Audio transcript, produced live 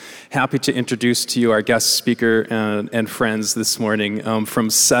happy to introduce to you our guest speaker and friends this morning from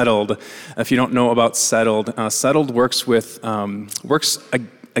Settled. If you don't know about Settled, Settled works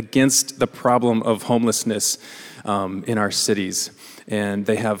against the problem of homelessness in our cities. And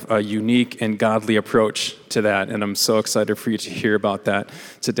they have a unique and godly approach to that. And I'm so excited for you to hear about that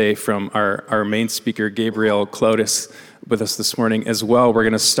today from our main speaker, Gabriel Clotis, with us this morning as well. We're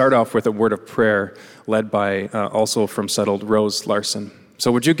going to start off with a word of prayer led by, also from Settled, Rose Larson.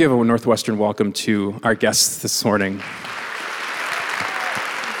 So would you give a Northwestern welcome to our guests this morning?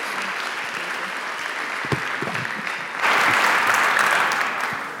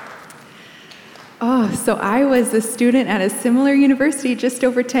 So I was a student at a similar university just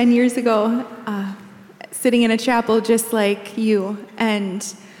over 10 years ago, sitting in a chapel just like you. And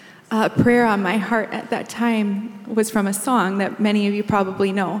prayer on my heart at that time was from a song that many of you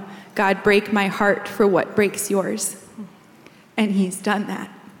probably know, God, break my heart for what breaks yours. And he's done that.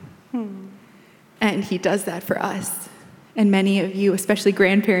 And he does that for us. And many of you, especially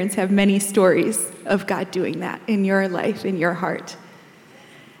grandparents, have many stories of God doing that in your life, in your heart.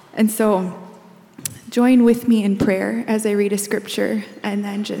 And so join with me in prayer as I read a scripture and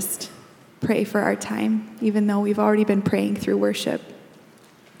then just pray for our time, even though we've already been praying through worship.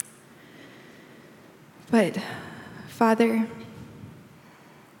 But Father,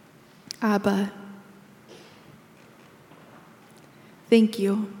 Abba, thank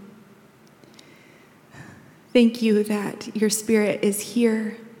you. Thank you that your Spirit is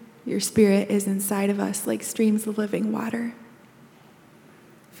here. Your Spirit is inside of us like streams of living water.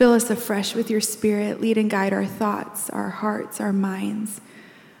 Fill us afresh with your Spirit. Lead and guide our thoughts, our hearts, our minds,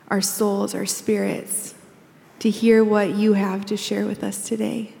 our souls, our spirits, to hear what you have to share with us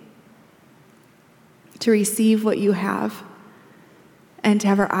today, to receive what you have, and to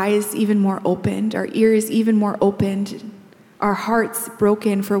have our eyes even more opened, our ears even more opened, our hearts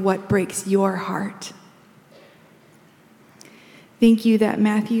broken for what breaks your heart. Thank you that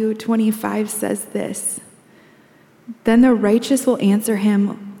Matthew 25 says this, "Then the righteous will answer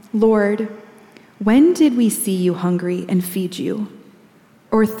him, Lord, when did we see you hungry and feed you,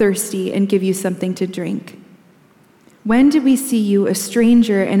 or thirsty and give you something to drink? When did we see you a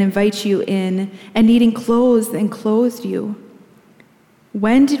stranger and invite you in, and needing clothes and clothed you?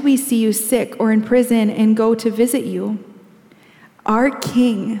 When did we see you sick or in prison and go to visit you?" Our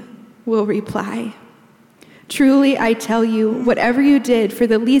King will reply, "Truly I tell you, whatever you did for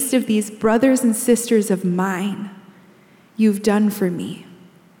the least of these brothers and sisters of mine, you've done for me."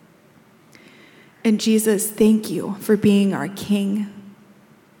 And Jesus, thank you for being our King.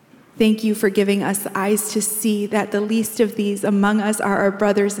 Thank you for giving us eyes to see that the least of these among us are our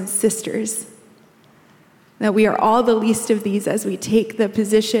brothers and sisters. That we are all the least of these as we take the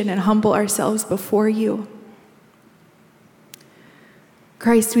position and humble ourselves before you.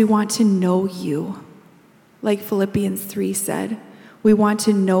 Christ, we want to know you. Like Philippians 3 said, we want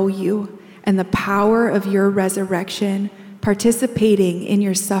to know you and the power of your resurrection, participating in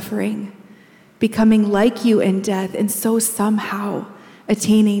your suffering, becoming like you in death, and so somehow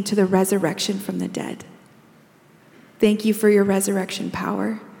attaining to the resurrection from the dead. Thank you for your resurrection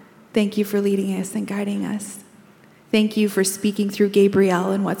power. Thank you for leading us and guiding us. Thank you for speaking through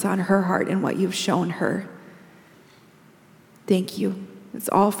Gabrielle and what's on her heart and what you've shown her. Thank you. It's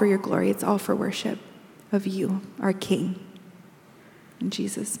all for your glory. It's all for worship of you, our King. In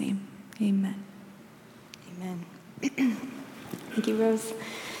Jesus' name, amen. Amen. Thank you, Rose.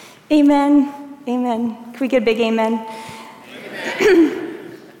 Amen. Amen. Can we get a big amen?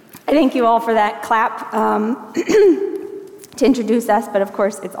 Amen. I thank you all for that clap to introduce us, but of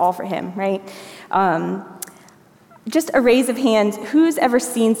course it's all for him, right? Just a raise of hands. Who's ever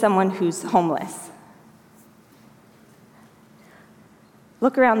seen someone who's homeless?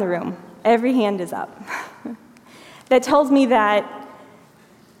 Look around the room. Every hand is up. That tells me that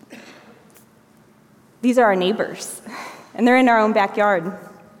these are our neighbors, and they're in our own backyard.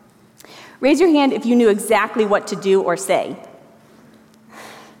 Raise your hand if you knew exactly what to do or say.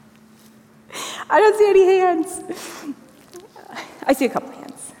 I don't see any hands. I see a couple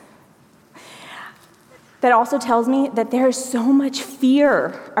hands. That also tells me that there is so much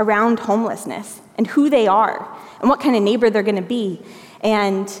fear around homelessness and who they are and what kind of neighbor they're going to be.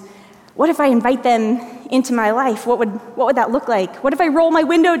 And what if I invite them into my life? What would that look like? What if I roll my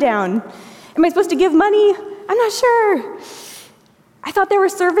window down? Am I supposed to give money? I'm not sure. I thought there were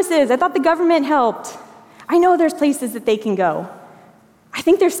services. I thought the government helped. I know there's places that they can go. I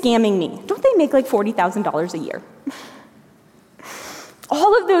think they're scamming me. Don't they make like $40,000 a year?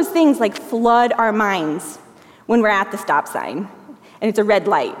 All of those things like flood our minds when we're at the stop sign and it's a red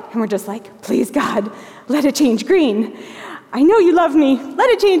light and we're just like, please God, let it change green. I know you love me. Let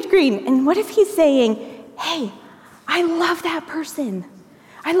it change green. And what if he's saying, hey, I love that person.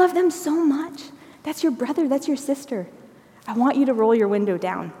 I love them so much. That's your brother. That's your sister. I want you to roll your window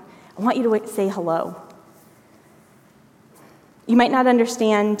down. I want you to say hello. You might not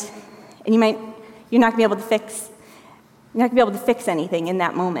understand, and you're not going to be able to fix anything in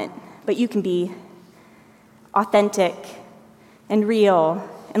that moment, but you can be authentic and real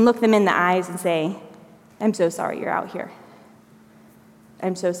and look them in the eyes and say, I'm so sorry you're out here.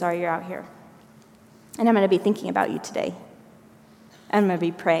 I'm so sorry you're out here. And I'm going to be thinking about you today. I'm going to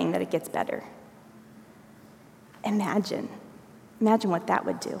be praying that it gets better. Imagine what that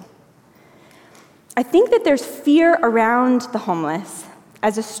would do. I think that there's fear around the homeless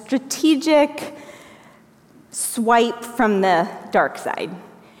as a strategic swipe from the dark side.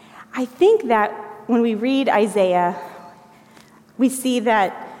 I think that when we read Isaiah, we see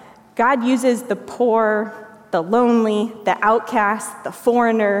that God uses the poor, the lonely, the outcast, the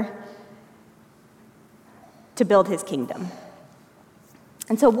foreigner to build his kingdom.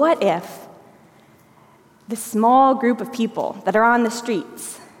 And so what if the small group of people that are on the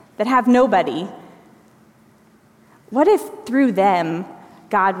streets, that have nobody, what if through them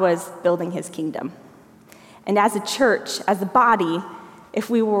God was building his kingdom? And as a church, as a body, if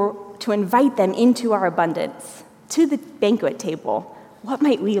we were to invite them into our abundance, to the banquet table, what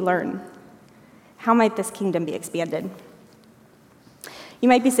might we learn? How might this kingdom be expanded? You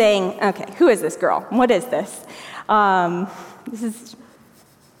might be saying, okay, who is this girl? What is this? This is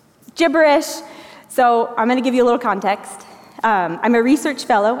gibberish. So I'm going to give you a little context. I'm a research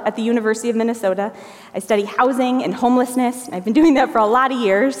fellow at the University of Minnesota. I study housing and homelessness. I've been doing that for a lot of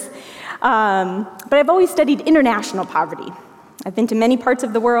years. But I've always studied international poverty. I've been to many parts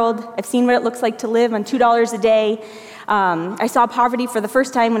of the world. I've seen what it looks like to live on $2 a day. I saw poverty for the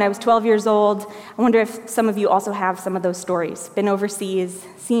first time when I was 12 years old. I wonder if some of you also have some of those stories. Been overseas,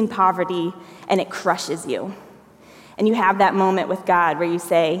 seen poverty, and it crushes you. And you have that moment with God where you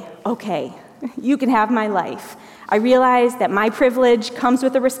say, okay, you can have my life. I realize that my privilege comes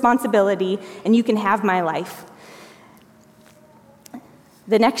with a responsibility, and you can have my life.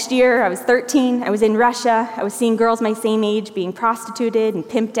 The next year, I was 13, I was in Russia, I was seeing girls my same age being prostituted and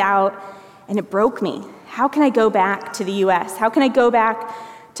pimped out, and it broke me. How can I go back to the US? How can I go back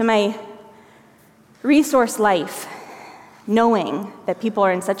to my resource life knowing that people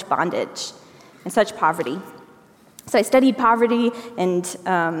are in such bondage and such poverty? So I studied poverty and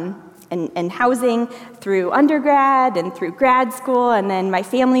housing through undergrad and through grad school, and then my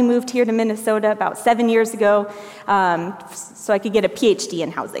family moved here to Minnesota about 7 years ago so I could get a PhD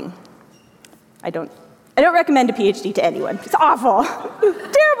in housing. I don't recommend a PhD to anyone. It's awful.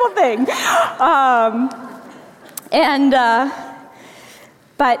 Terrible thing.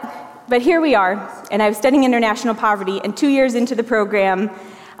 But here we are, and I was studying international poverty, and 2 years into the program,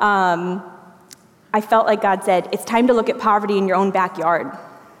 I felt like God said, it's time to look at poverty in your own backyard.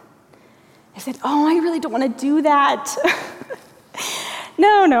 I said, oh, I really don't want to do that.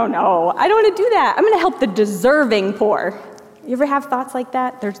 No, I don't want to do that. I'm going to help the deserving poor. You ever have thoughts like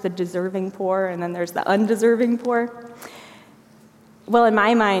that? There's the deserving poor, and then there's the undeserving poor. Well, in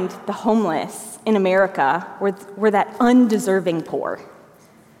my mind, the homeless in America were that undeserving poor.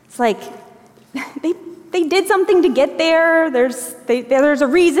 It's like they did something to get there. There's a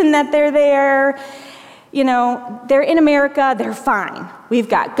reason that they're there. You know, they're in America, they're fine. We've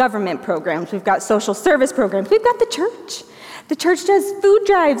got government programs, we've got social service programs, we've got the church. The church does food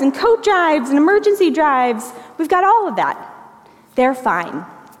drives and coat drives and emergency drives. We've got all of that. They're fine.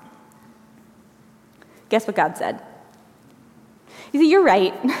 Guess what God said? He said, you're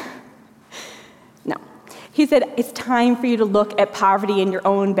right. No. He said, it's time for you to look at poverty in your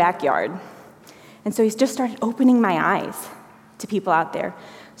own backyard. And so he's just started opening my eyes to people out there.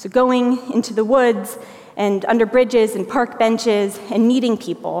 So going into the woods and under bridges and park benches and meeting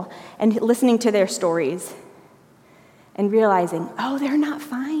people and listening to their stories and realizing, oh, they're not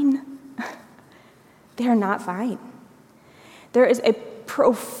fine. They're not fine. There is a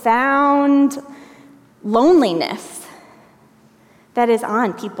profound loneliness that is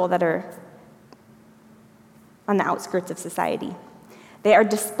on people that are on the outskirts of society. They are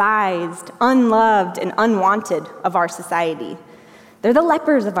despised, unloved, and unwanted of our society. They're the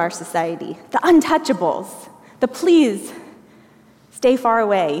lepers of our society, the untouchables, the please stay far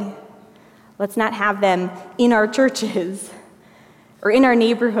away. Let's not have them in our churches or in our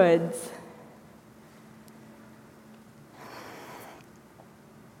neighborhoods.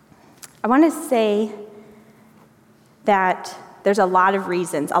 I want to say that there's a lot of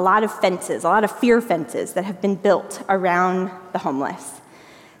reasons, a lot of fences, a lot of fear fences that have been built around the homeless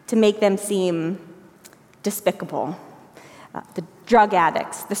to make them seem despicable. the drug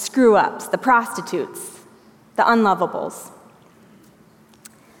addicts, the screw-ups, the prostitutes, the unlovables.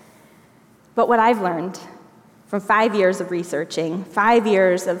 But what I've learned from 5 years of researching, 5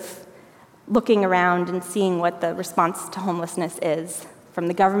 years of looking around and seeing what the response to homelessness is from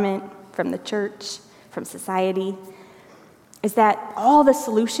the government, from the church, from society, is that all the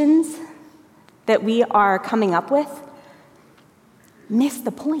solutions that we are coming up with miss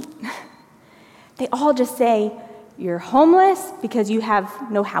the point. They all just say, you're homeless because you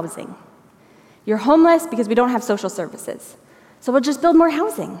have no housing. You're homeless because we don't have social services. So we'll just build more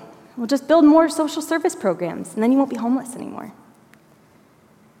housing. We'll just build more social service programs, and then you won't be homeless anymore.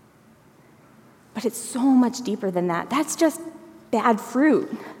 But it's so much deeper than that. That's just bad fruit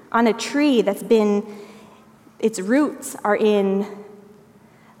on a tree that's been, its roots are in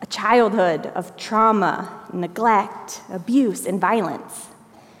a childhood of trauma, neglect, abuse, and violence.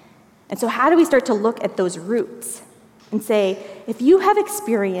 And so how do we start to look at those roots and say, if you have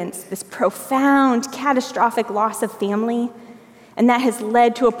experienced this profound, catastrophic loss of family, and that has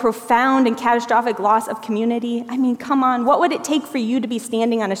led to a profound and catastrophic loss of community, I mean, come on, what would it take for you to be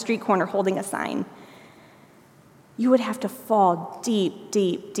standing on a street corner holding a sign? You would have to fall deep,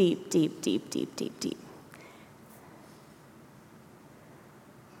 deep, deep, deep, deep, deep, deep, deep.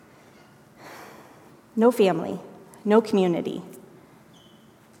 No family, no community.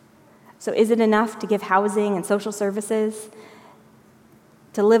 So is it enough to give housing and social services,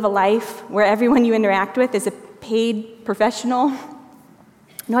 to live a life where everyone you interact with is a paid professional?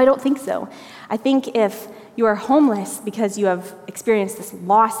 No, I don't think so. I think if you are homeless because you have experienced this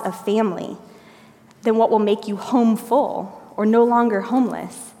loss of family, then what will make you home full or no longer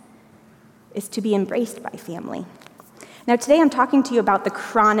homeless is to be embraced by family. Now, today I'm talking to you about the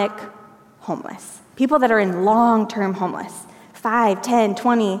chronic homeless, people that are in long-term homeless, 5, 10,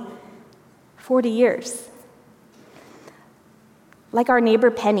 20, 40 years. Like our neighbor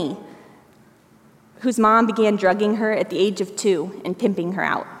Penny, whose mom began drugging her at the age of 2 and pimping her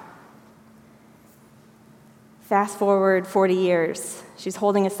out. Fast forward 40 years, she's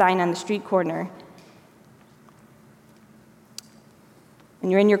holding a sign on the street corner,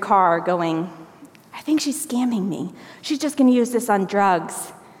 and you're in your car going, I think she's scamming me. She's just going to use this on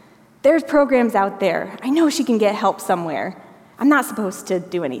drugs. There's programs out there. I know she can get help somewhere. I'm not supposed to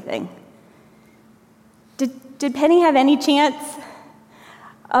do anything. Did Penny have any chance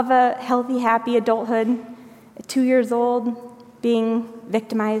of a healthy, happy adulthood at 2 years old, being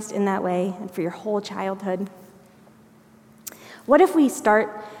victimized in that way and for your whole childhood? What if we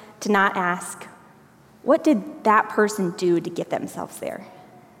start to not ask, what did that person do to get themselves there?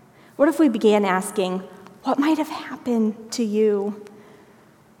 What if we began asking, what might have happened to you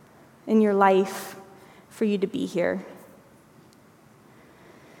in your life for you to be here?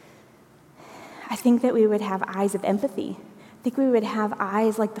 I think that we would have eyes of empathy. I think we would have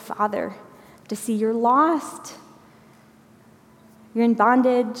eyes like the Father to see you're lost, you're in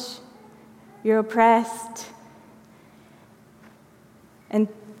bondage, you're oppressed, and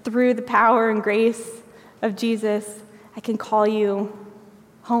through the power and grace of Jesus, I can call you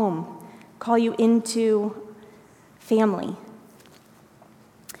home, call you into family.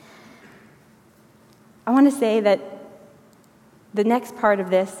 I want to say that the next part of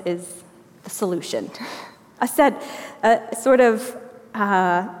this is the solution. I said, the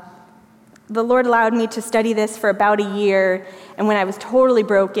Lord allowed me to study this for about a year, and when I was totally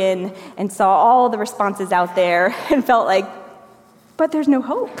broken and saw all the responses out there and felt like, but there's no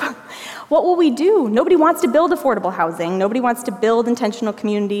hope. What will we do? Nobody wants to build affordable housing. Nobody wants to build intentional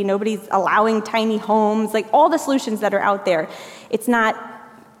community. Nobody's allowing tiny homes. Like all the solutions that are out there, it's not,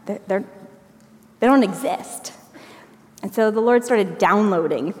 they don't exist. And so the Lord started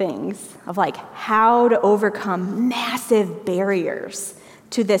downloading things of like how to overcome massive barriers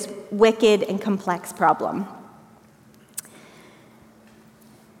to this wicked and complex problem.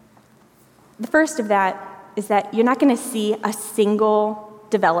 The first of that is that you're not going to see a single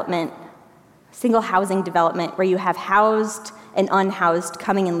housing development where you have housed and unhoused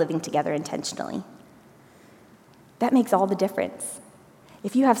coming and living together intentionally. That makes all the difference.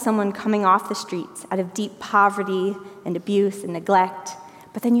 If you have someone coming off the streets out of deep poverty and abuse and neglect,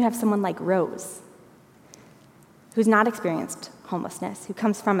 but then you have someone like Rose, who's not experienced homelessness, who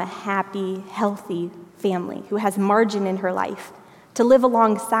comes from a happy, healthy family, who has margin in her life to live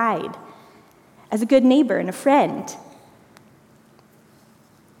alongside as a good neighbor and a friend,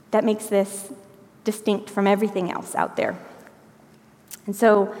 that makes this distinct from everything else out there. And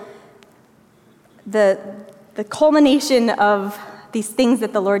so the culmination of these things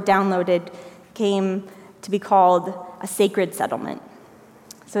that the Lord downloaded came to be called a sacred settlement.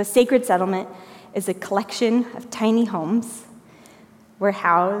 So a sacred settlement is a collection of tiny homes where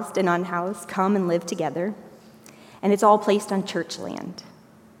housed and unhoused come and live together, and it's all placed on church land.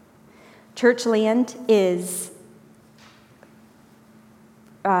 Church land is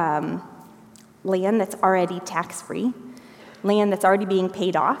land that's already tax-free, land that's already being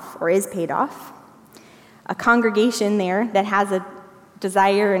paid off or is paid off, a congregation there that has a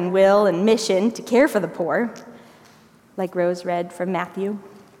desire and will and mission to care for the poor, like Rose read from Matthew.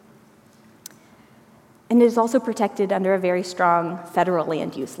 And it is also protected under a very strong federal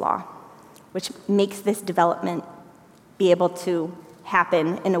land use law, which makes this development be able to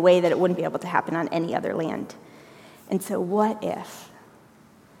happen in a way that it wouldn't be able to happen on any other land. And so what if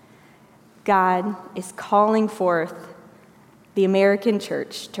God is calling forth the American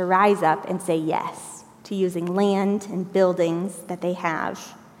church to rise up and say yes to using land and buildings that they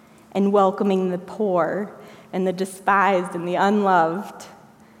have and welcoming the poor and the despised and the unloved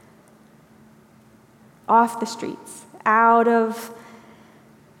off the streets, out of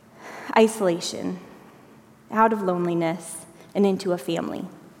isolation, out of loneliness, and into a family?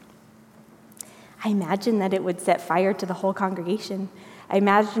 I imagine that it would set fire to the whole congregation. I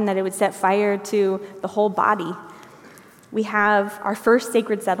imagine that it would set fire to the whole body. We have our first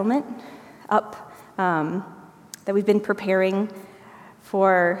sacred settlement up that we've been preparing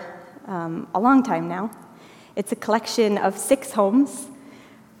for a long time now. It's a collection of 6 homes.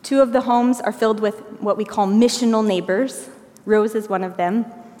 2 of the homes are filled with what we call missional neighbors. Rose is one of them.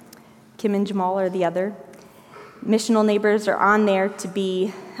 Kim and Jamal are the other. Missional neighbors are on there to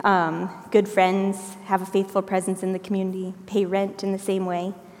be good friends, have a faithful presence in the community, pay rent in the same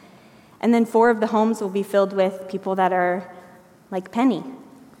way. And then 4 of the homes will be filled with people that are like Penny,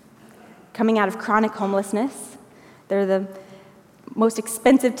 coming out of chronic homelessness. They're the most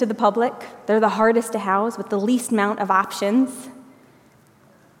expensive to the public. They're the hardest to house with the least amount of options.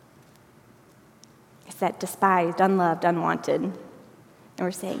 It's that despised, unloved, unwanted. And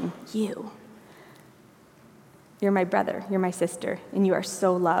we're saying, you're my brother, you're my sister, and you are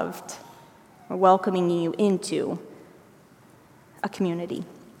so loved. We're welcoming you into a community.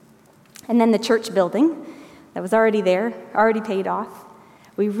 And then the church building that was already there, already paid off.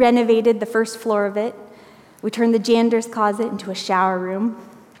 We renovated the first floor of it. We turned the janitor's closet into a shower room.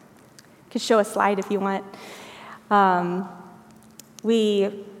 You could show a slide if you want.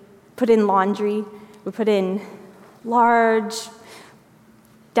 We put in laundry. We put in large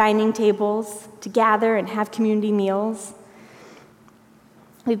dining tables to gather and have community meals.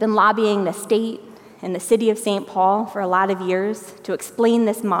 We've been lobbying the state and the city of St. Paul for a lot of years to explain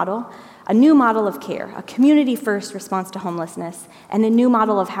this model, a new model of care, a community-first response to homelessness, and a new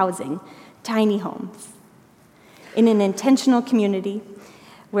model of housing, tiny homes, in an intentional community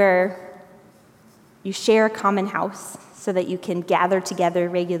where you share a common house so that you can gather together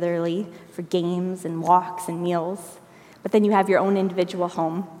regularly for games and walks and meals, but then you have your own individual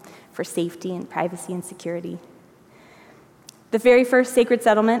home for safety and privacy and security. The very first sacred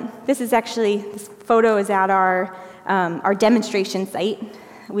settlement, this photo is at our demonstration site.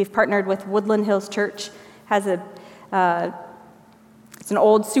 We've partnered with Woodland Hills Church. It's an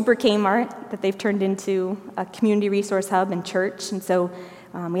old Super Kmart that they've turned into a community resource hub and church. And so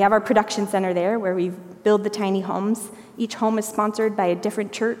we have our production center there where we build the tiny homes. Each home is sponsored by a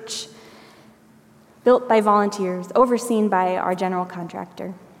different church, built by volunteers, overseen by our general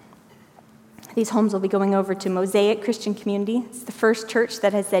contractor. These homes will be going over to Mosaic Christian Community. It's the first church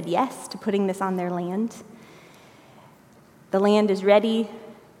that has said yes to putting this on their land. The land is ready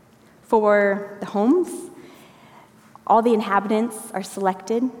for the homes. All the inhabitants are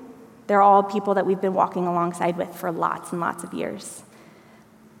selected. They're all people that we've been walking alongside with for lots and lots of years,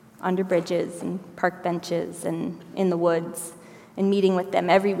 under bridges and park benches and in the woods, and meeting with them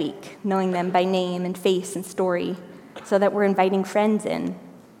every week, knowing them by name and face and story, so that we're inviting friends in.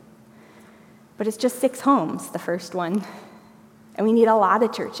 But it's just 6 homes, the first one, and we need a lot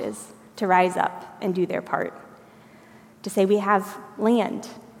of churches to rise up and do their part, to say we have land,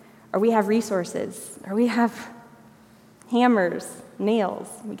 or we have resources, or we have hammers, nails,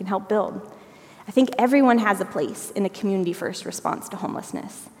 we can help build. I think everyone has a place in a community-first response to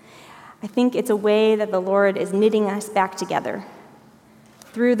homelessness. I think it's a way that the Lord is knitting us back together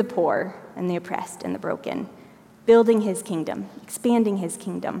through the poor and the oppressed and the broken, building his kingdom, expanding his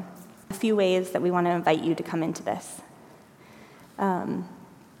kingdom. A few ways that we want to invite you to come into this.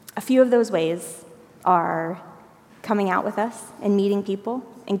 A few of those ways are coming out with us and meeting people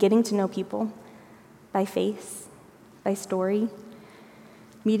and getting to know people by face, by story,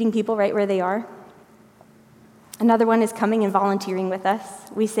 meeting people right where they are. Another one is coming and volunteering with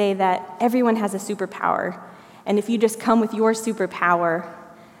us. We say that everyone has a superpower, and if you just come with your superpower,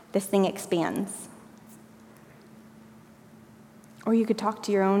 this thing expands. Or you could talk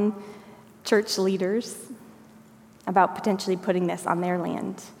to your own church leaders about potentially putting this on their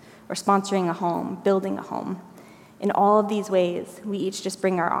land, or sponsoring a home, building a home. In all of these ways, we each just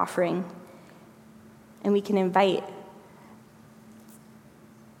bring our offering, and we can invite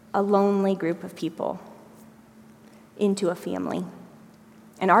a lonely group of people into a family,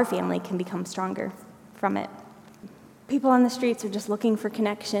 and our family can become stronger from it. People on the streets are just looking for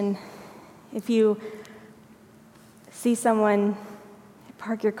connection. If you see someone,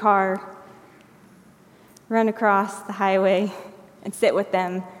 park your car, run across the highway, and sit with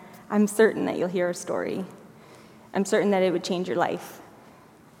them, I'm certain that you'll hear a story. I'm certain that it would change your life.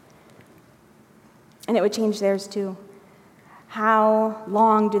 And it would change theirs too. How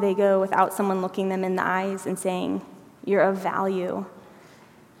long do they go without someone looking them in the eyes and saying, "You're of value.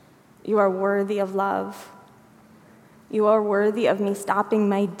 You are worthy of love. You are worthy of me stopping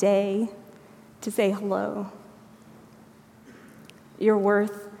my day to say hello. You're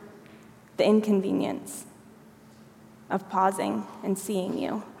worth the inconvenience of pausing and seeing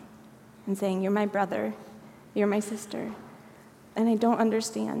you and saying, 'You're my brother, you're my sister, and I don't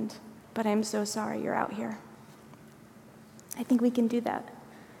understand, but I'm so sorry you're out here.'" I think we can do that.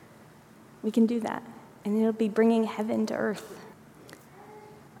 We can do that, and it'll be bringing heaven to earth.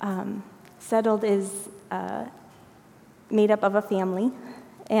 Settled is made up of a family,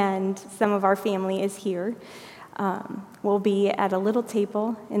 and some of our family is here. We'll be at a little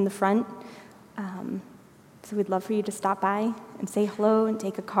table in the front, so we'd love for you to stop by and say hello and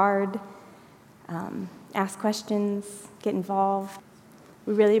take a card, ask questions, get involved.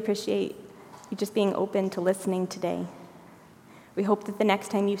 We really appreciate you just being open to listening today. We hope that the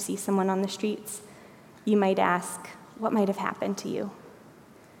next time you see someone on the streets, you might ask, what might have happened to you?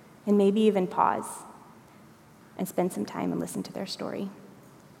 And maybe even pause and spend some time and listen to their story.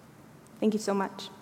 Thank you so much.